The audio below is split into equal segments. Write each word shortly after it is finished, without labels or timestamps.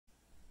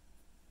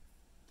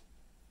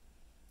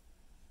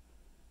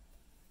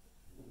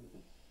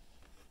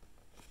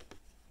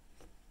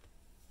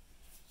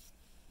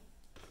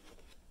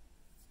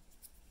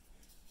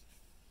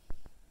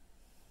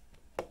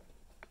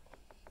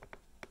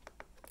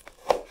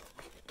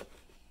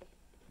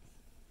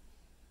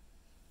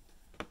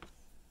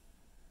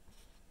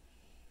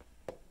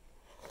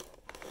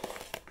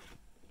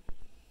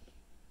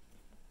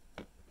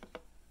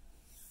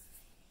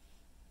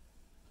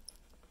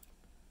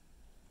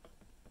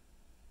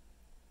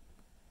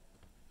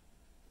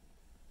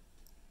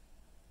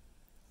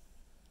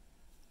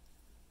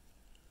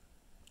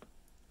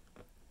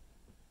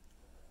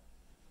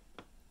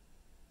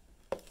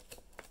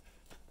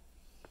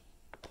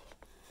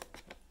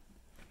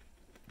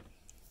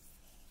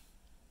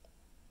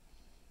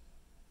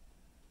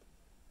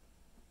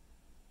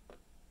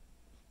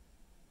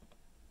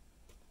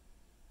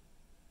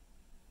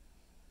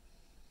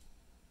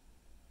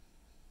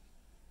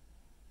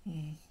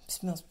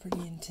Smells pretty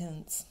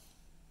intense.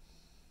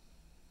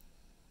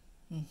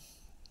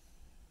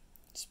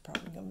 It's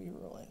probably going to be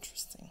real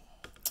interesting.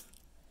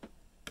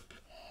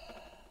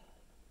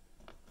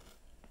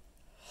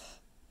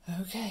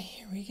 Okay,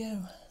 here we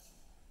go.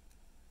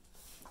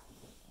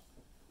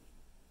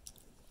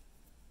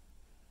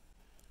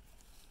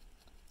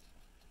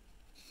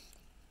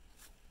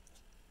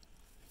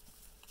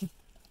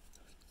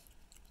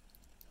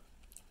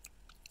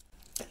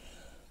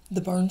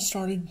 The burn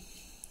started,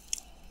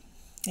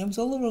 it was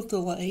a little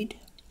delayed.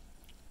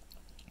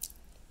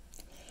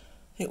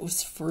 It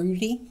was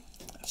fruity.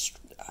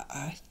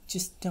 I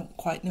just don't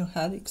quite know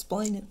how to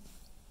explain it.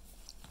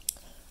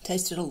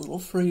 Tasted a little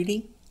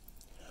fruity.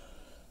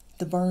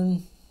 The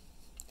burn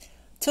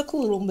took a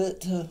little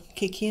bit to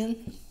kick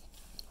in.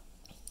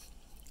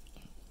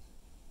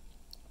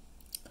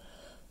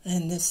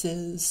 And this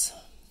is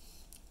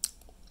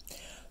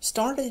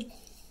started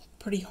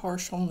pretty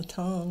harsh on the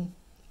tongue,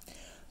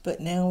 but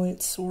now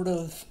it's sort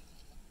of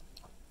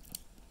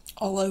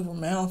all over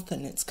mouth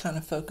and it's kind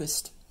of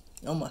focused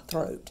on my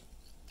throat.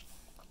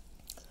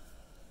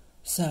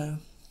 So,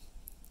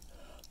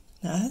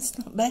 now that's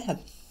not bad.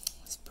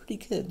 It's pretty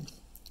good.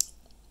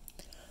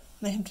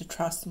 May have to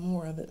try some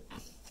more of it.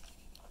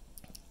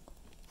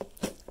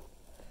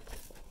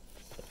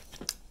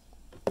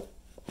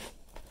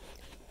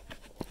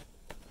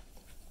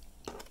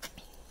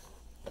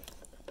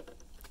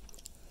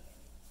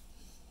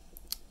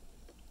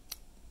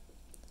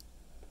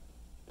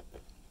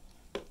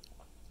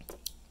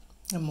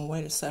 I'm gonna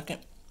wait a second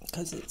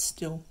because it's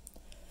still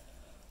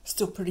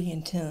pretty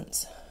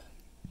intense.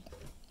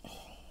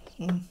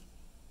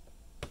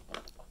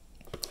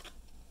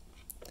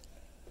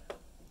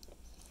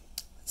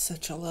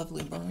 Such a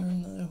lovely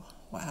burn, though.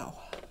 Wow,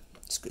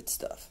 it's good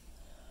stuff.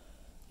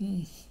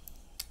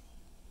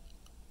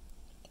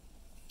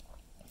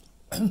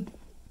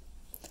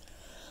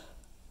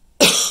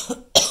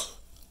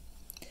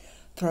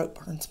 Throat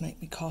burns make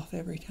me cough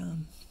every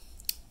time.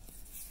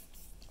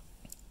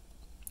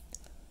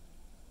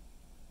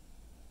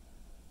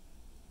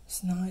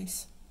 It's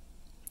nice.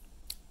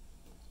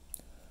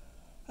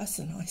 That's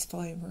a nice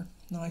flavor.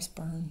 Nice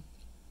burn.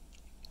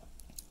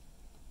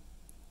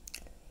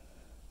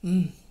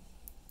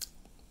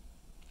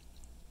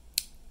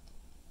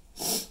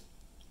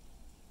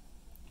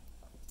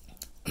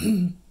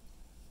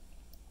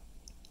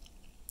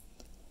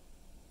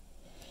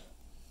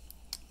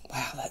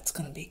 Wow, that's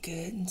going to be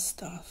good and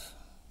stuff.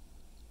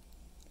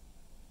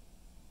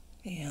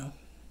 Yeah.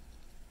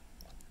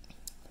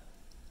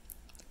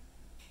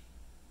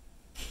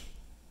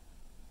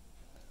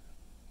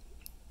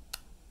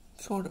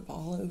 Sort of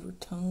all over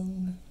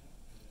tongue.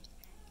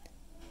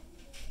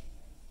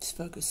 Just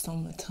focused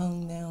on the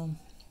tongue now.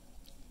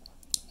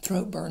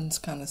 Throat burns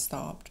kind of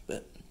stopped,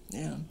 but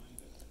yeah.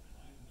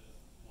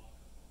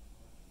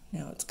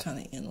 Now it's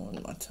kind of in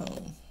on my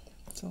tongue.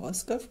 So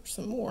let's go for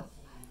some more.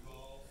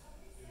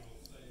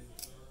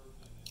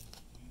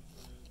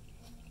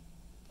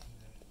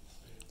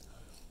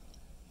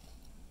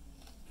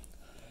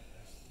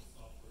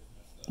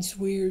 It's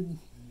weird.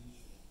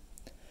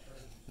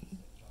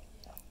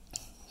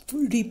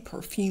 Fruity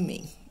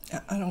perfuming.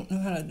 I don't know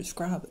how to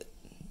describe it.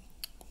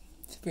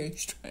 It's very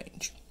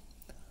strange.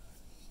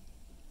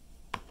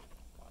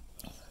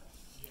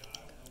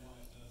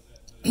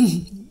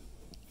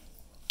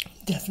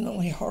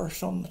 Definitely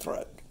harsh on the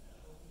throat.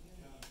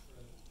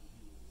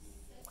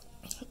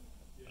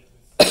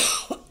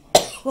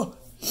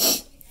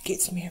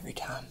 Gets me every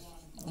time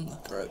on the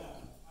throat.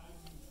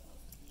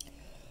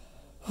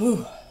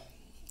 Whew.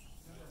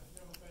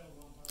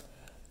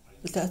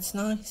 But that's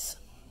nice.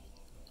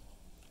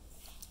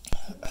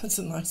 That's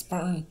a nice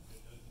burn.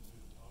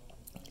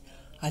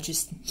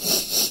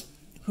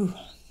 Whew.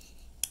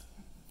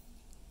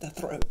 The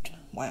throat.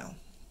 Wow.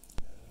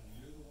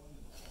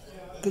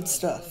 Good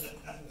stuff.